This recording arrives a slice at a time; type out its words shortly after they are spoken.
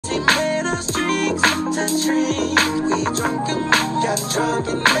got drunk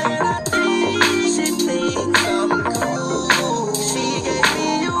and then I think she thinks I'm cool. She gave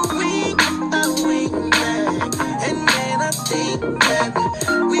me a wink back, and then I think that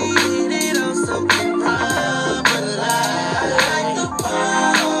we hit it on something proper like. I like the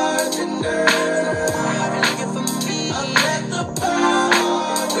bartender, looking for me. I'm at the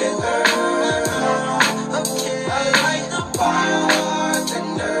bar with her. Okay, I like the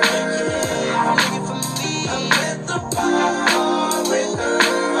bartender, yeah, looking for me. I'm at the bar with her.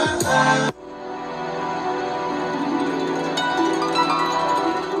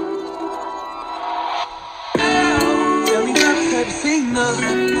 Tell me about the type of signal.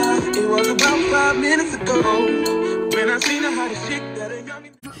 It was about 5 minutes ago when I seen a hottest chick that a young.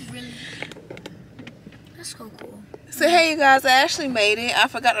 Really? That's so cool. So hey you guys, I actually made it. I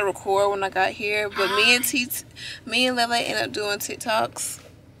forgot to record when I got here, but me and Lele ended up doing TikToks.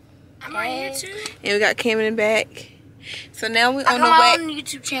 I'm right here too. And we got Kim in the back. So now we're I on the way. come on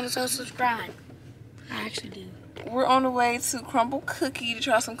YouTube channel, so subscribe. I actually do. We're on the way to CRUMBL Cookie to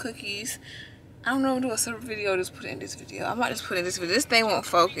try some cookies. I don't know, I'm gonna do a separate video, just put in this video. I might just put in this video. This thing won't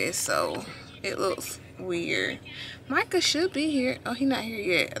focus, so it looks weird. Micah should be here. Oh, he's not here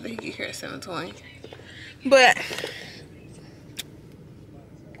yet. I think he get here at 7:20. But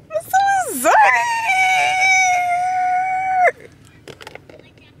I'm so excited.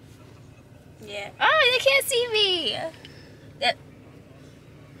 Yeah. Oh, they can't see me. Yep.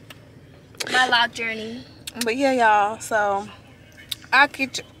 My lock journey. But yeah, y'all. So I'll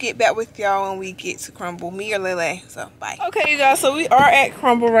get back with y'all when we get to CRUMBL, me or Lele. So bye. Okay, you guys. So we are at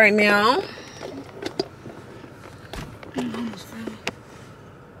CRUMBL right now.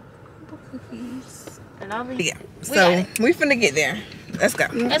 Cookies. And I'll be. Yeah. So we finna get there. Let's go.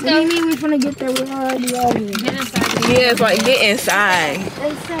 Let's go. What do you mean we finna get there? We're already over here. Get inside. Yeah, it's like get inside.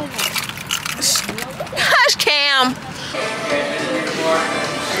 Inside. Hush, Cam.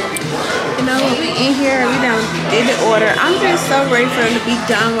 You know, we in here, we done did the order. I'm just so ready for them to be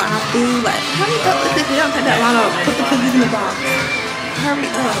done with our food. Like, hurry up with this. We don't take that long to put the cookies in the box. Hurry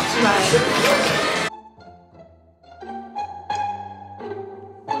up. Like.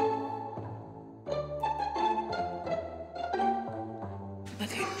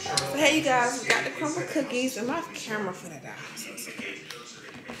 Okay. So, hey, you guys, we got the CRUMBL cookies, and my camera for that die. So it's okay.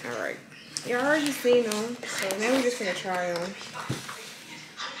 All right. You already seen them, so now we're just gonna try them.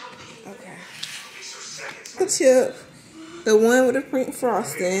 Okay. The chip, the one with the pink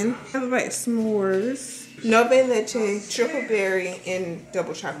frosting. I have like s'mores, nove leche, triple berry, and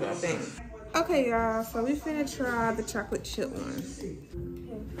double chocolate, I think. Okay, y'all. So we finna try the chocolate chip one.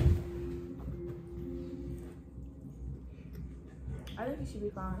 I think it should be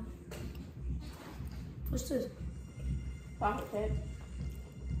fine. What's this? Chocolate chip.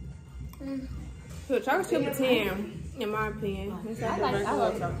 So chocolate chip is 10, in my opinion. I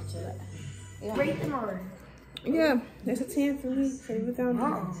love chocolate chip. Yeah. Rate them or? Yeah, that's a 10 for me. So we're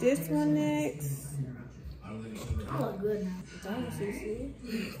gonna do this one next. I look good now. Dang, see?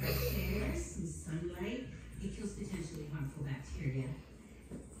 Sunlight, it kills potentially harmful bacteria.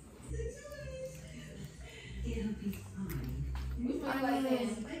 It'll be fine.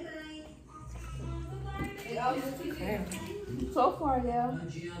 So far, yeah.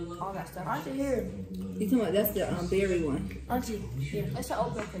 All that stuff. I should hear. You talking about that's the berry one? Auntie, yeah, it's an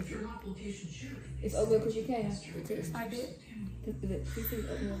oatmeal cookie. It's oatmeal because you can. It tastes like it. Tastes like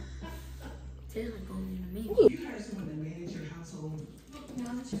oatmeal. Tastes like oatmeal to me.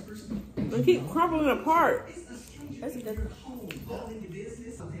 They keep crumbling apart. That's a good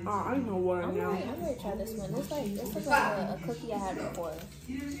Oh, I know what I'm now. gonna try this one. This looks like a cookie I had before.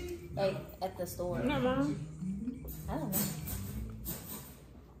 Like at the store. No, Mom. I don't know.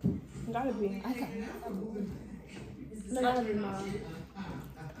 Gotta be. I can't know. No, gotta be Mom.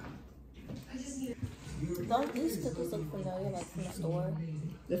 Don't these cookies look familiar, like from the store?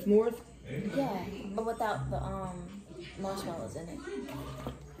 The s'mores? Yeah, but without the marshmallows in it.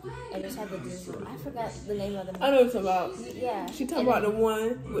 I just have the drizzle. I forgot the name of the. I know what you're talking about. Yeah. She talking about the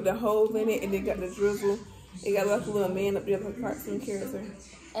one with the holes in it and then got the drizzle. It got like a little man up there with a cartoon character.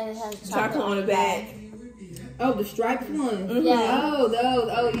 And it has Chocolate on the back. Oh, the striped one. Mm-hmm. Yeah. Oh, those.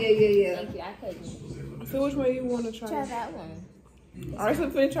 Oh, yeah. Thank you. I couldn't. So which one you want to try? Try that one. All right, so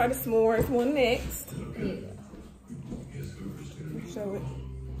we're gonna try the s'mores one next. Yeah. Show it.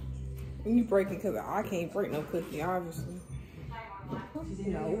 And you break it because I can't break no cookie, obviously.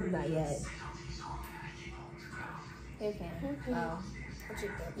 No, not yet. Here, Cam. Oh.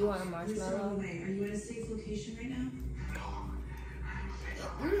 You want a marshmallow? Are you at a safe location right now?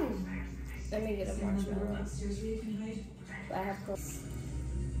 Let me get a marshmallow. Upstairs where you can hide. I have to.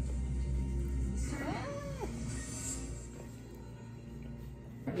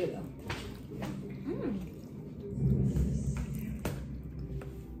 good though.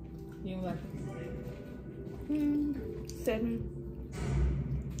 You don't like it? 7.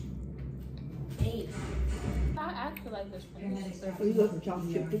 8. I actually like this one. You got some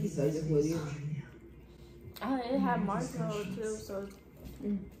chocolate chip cookies, so that's what it is. It had marshmallow too, so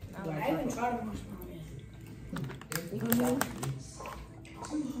I haven't tried a marshmallow yet.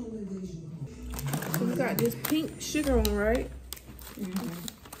 So we got this pink sugar one, right?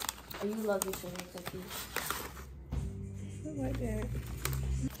 Oh, you love the sugar cookies. I like that.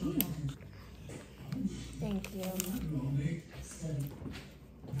 Thank you.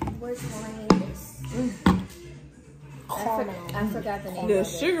 Where's mine? I forgot the name The of it.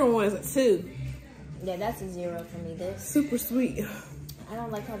 sugar one is a 2. Yeah, that's a 0 for me. This Super sweet. I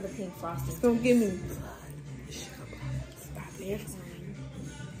don't like how the pink frosting. It's gonna give me.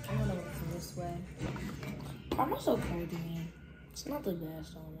 I don't know what's this way. I'm also cold, man. It's not the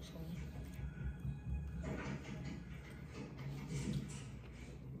best, honestly.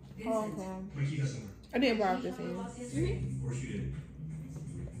 Oh, okay. I didn't borrow this in.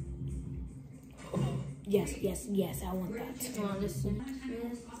 Yes, yes, yes. I want that. Come on, listen.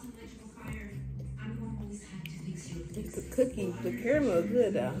 The cookie, the caramel is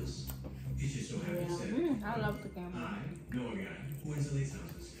good though. Yeah. I love the caramel.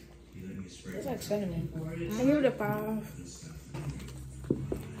 It's like cinnamon. I give it a 5.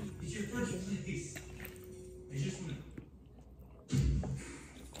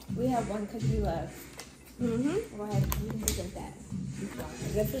 We have one cookie left. Go ahead, you can take that.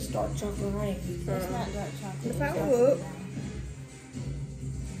 Is that just dark chocolate, right? It's not dark chocolate. The power up.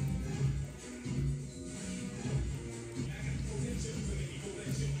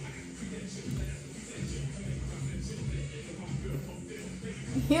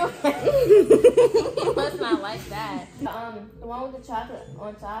 You must not like that. The one with the chocolate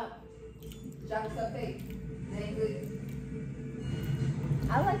on top. Chocolate cupcake. That ain't good.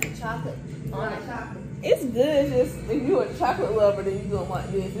 I like the chocolate on it. Chocolate. It's good. Just if you're a chocolate lover, then you're gonna like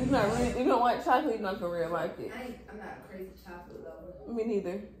this. It's not really. If you don't like chocolate, you're not gonna really like it. I'm not a crazy chocolate lover. Me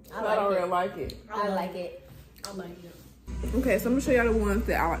neither. I I like don't it. really like it. I like it. I like it. Okay, so I'm gonna show y'all the ones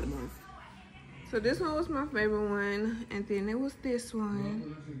that I like the most. So this one was my favorite one, and then it was this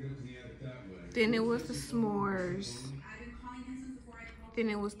one. Then it was the s'mores. Then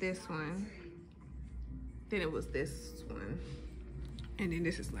it was this one. Then it was this one. And then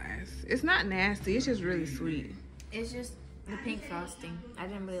this is last. It's not nasty, it's just really sweet. It's just the pink frosting. I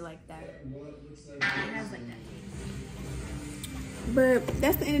didn't really like that. It has like that. But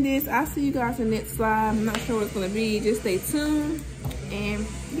that's the end of this. I'll see you guys in the next slide. I'm not sure what it's gonna be. Just stay tuned. And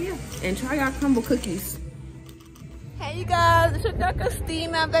yeah, and try y'all crumble cookies. Hey you guys, it's your girl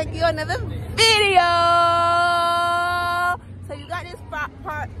Christina back here on another video. So you got this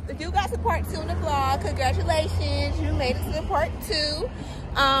part, you got to part 2 in the vlog. Congratulations, you made it to the part 2.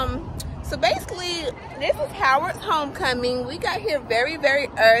 So basically, this is Howard's homecoming. We got here very, very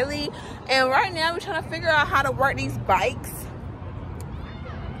early, and right now we're trying to figure out how to work these bikes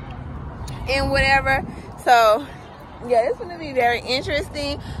and whatever. So yeah, it's gonna be very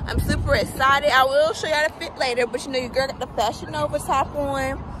interesting. I'm super excited. I will show y'all the fit later, but you know your girl got the Fashion Nova top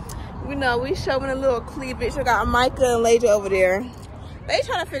on. You know, we showing a little cleavage. We got Micah and Leja over there. They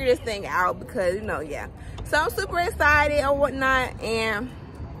trying to figure this thing out because, you know, yeah. So I'm super excited or whatnot, and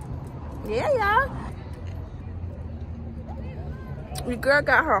yeah, y'all. Your girl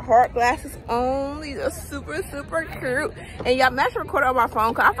got her hard glasses on. These are super, super cute. And y'all, I'm actually recording on my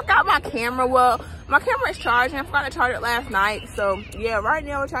phone because I forgot my camera. Well, my camera is charging. I forgot to charge it last night. So yeah, right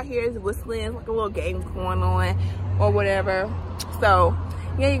now what y'all hear is whistling. It's like a little game going on or whatever. So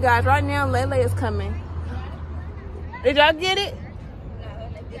yeah, you guys, right now Lele is coming. Did y'all get it?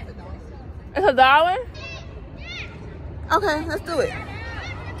 It's $1? Okay, let's do it.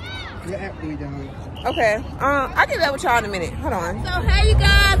 Okay, I'll get back with y'all in a minute. Hold on. So hey you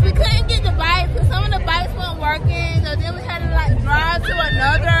guys, we couldn't get the bikes because some of the bikes weren't working. So then we had to like drive to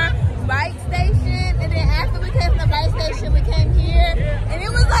another bike station. And then after we came from the bike station, we came here. And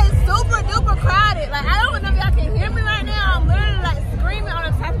it was like super duper crowded. Like I don't know if y'all can hear me right now. I'm literally like screaming on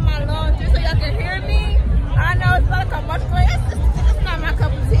the top of my lungs just so y'all can hear me. I know it's like a much more, it's not my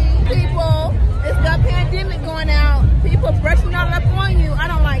cup of tea. People, it's the pandemic going out. People brushing all up on you. I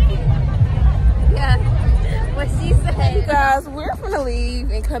don't like it. Yeah, what she said. Hey you guys, we're gonna leave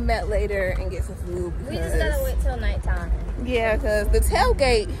and come back later and get some food. We just gotta wait till nighttime. Yeah, because the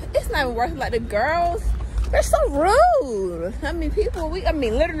tailgate, it's not even worth it. Like the girls, they're so rude. I mean, people,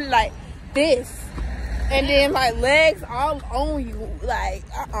 literally like this. And then like legs all on you. Like,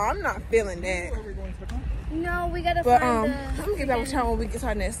 I'm not feeling that. No, we gotta But find let me get back with y'all when we get to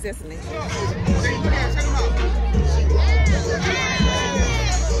our next destiny.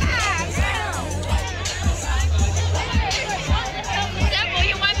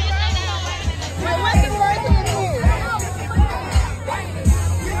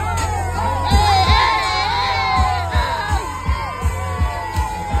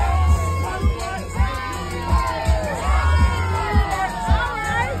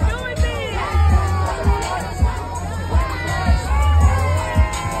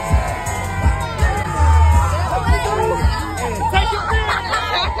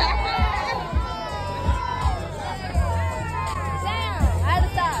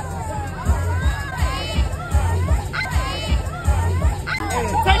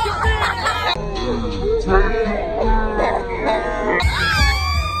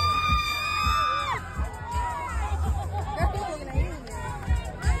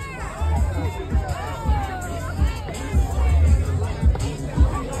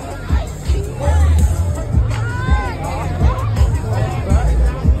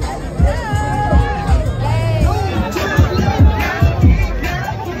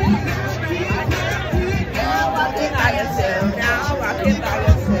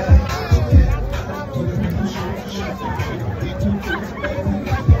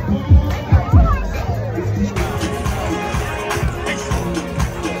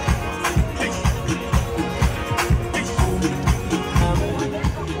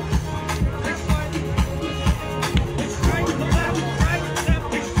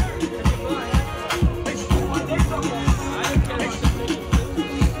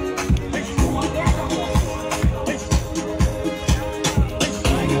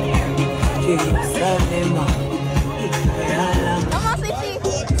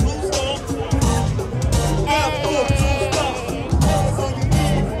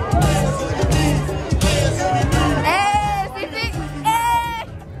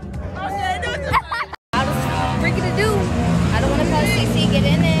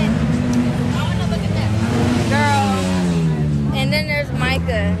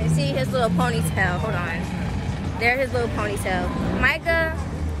 You see his little ponytail. Hold on. There's his little ponytail. Micah,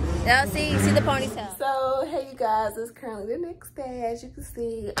 see the ponytail. So, hey you guys, it's currently the next day. As you can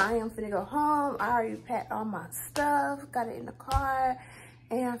see, I am finna go home. I already packed all my stuff, got it in the car,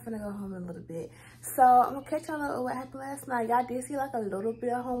 and I'm finna go home in a little bit. So, I'm gonna catch y'all on what happened last night. Y'all did see like a little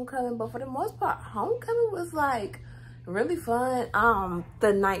bit of homecoming, but for the most part, homecoming was like really fun.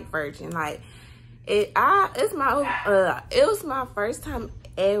 The night version, like it was my first time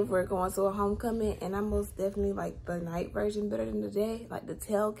ever going to a homecoming, and I most definitely like the night version better than the day. Like the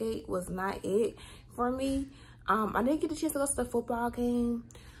tailgate was not it for me. I didn't get a chance to go to the football game,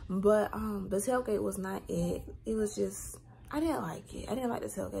 but the tailgate was not it. It was just, I didn't like it. I didn't like the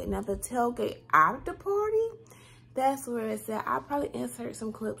tailgate. Now the tailgate out the party, that's where it's at. I'll probably insert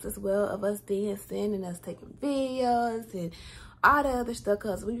some clips as well of us dancing and us taking videos and all the other stuff,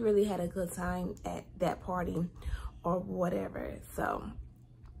 because we really had a good time at that party or whatever. So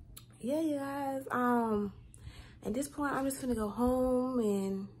yeah, you guys, at this point I'm just gonna go home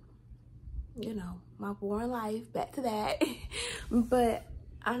and, you know, my boring life, back to that. But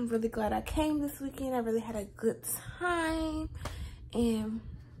I'm really glad I came this weekend. I really had a good time, and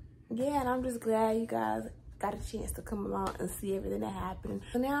yeah, and I'm just glad you guys got a chance to come along and see everything that happened.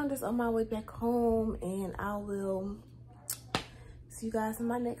 So now I'm just on my way back home, and I will see you guys in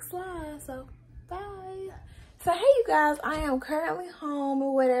my next slide. So bye. So hey you guys, I am currently home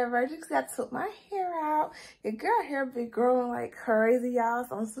or whatever. I just got to took my hair out. Your girl hair been growing like crazy, y'all,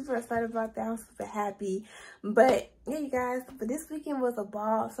 so I'm super excited about that. I'm super happy. But yeah, you guys, but this weekend was a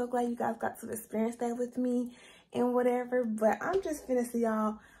ball. I'm so glad you guys got to experience that with me and whatever. But I'm just finna see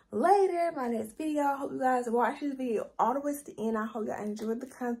y'all later, my next video. I hope you guys watch this video all the way to the end. I hope y'all enjoyed the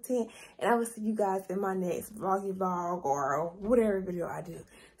content, and I will see you guys in my next vlog or whatever video I do.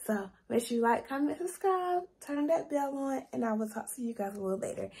 So make sure you like, comment, subscribe, turn that bell on, and I will talk to you guys a little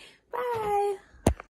later. Bye.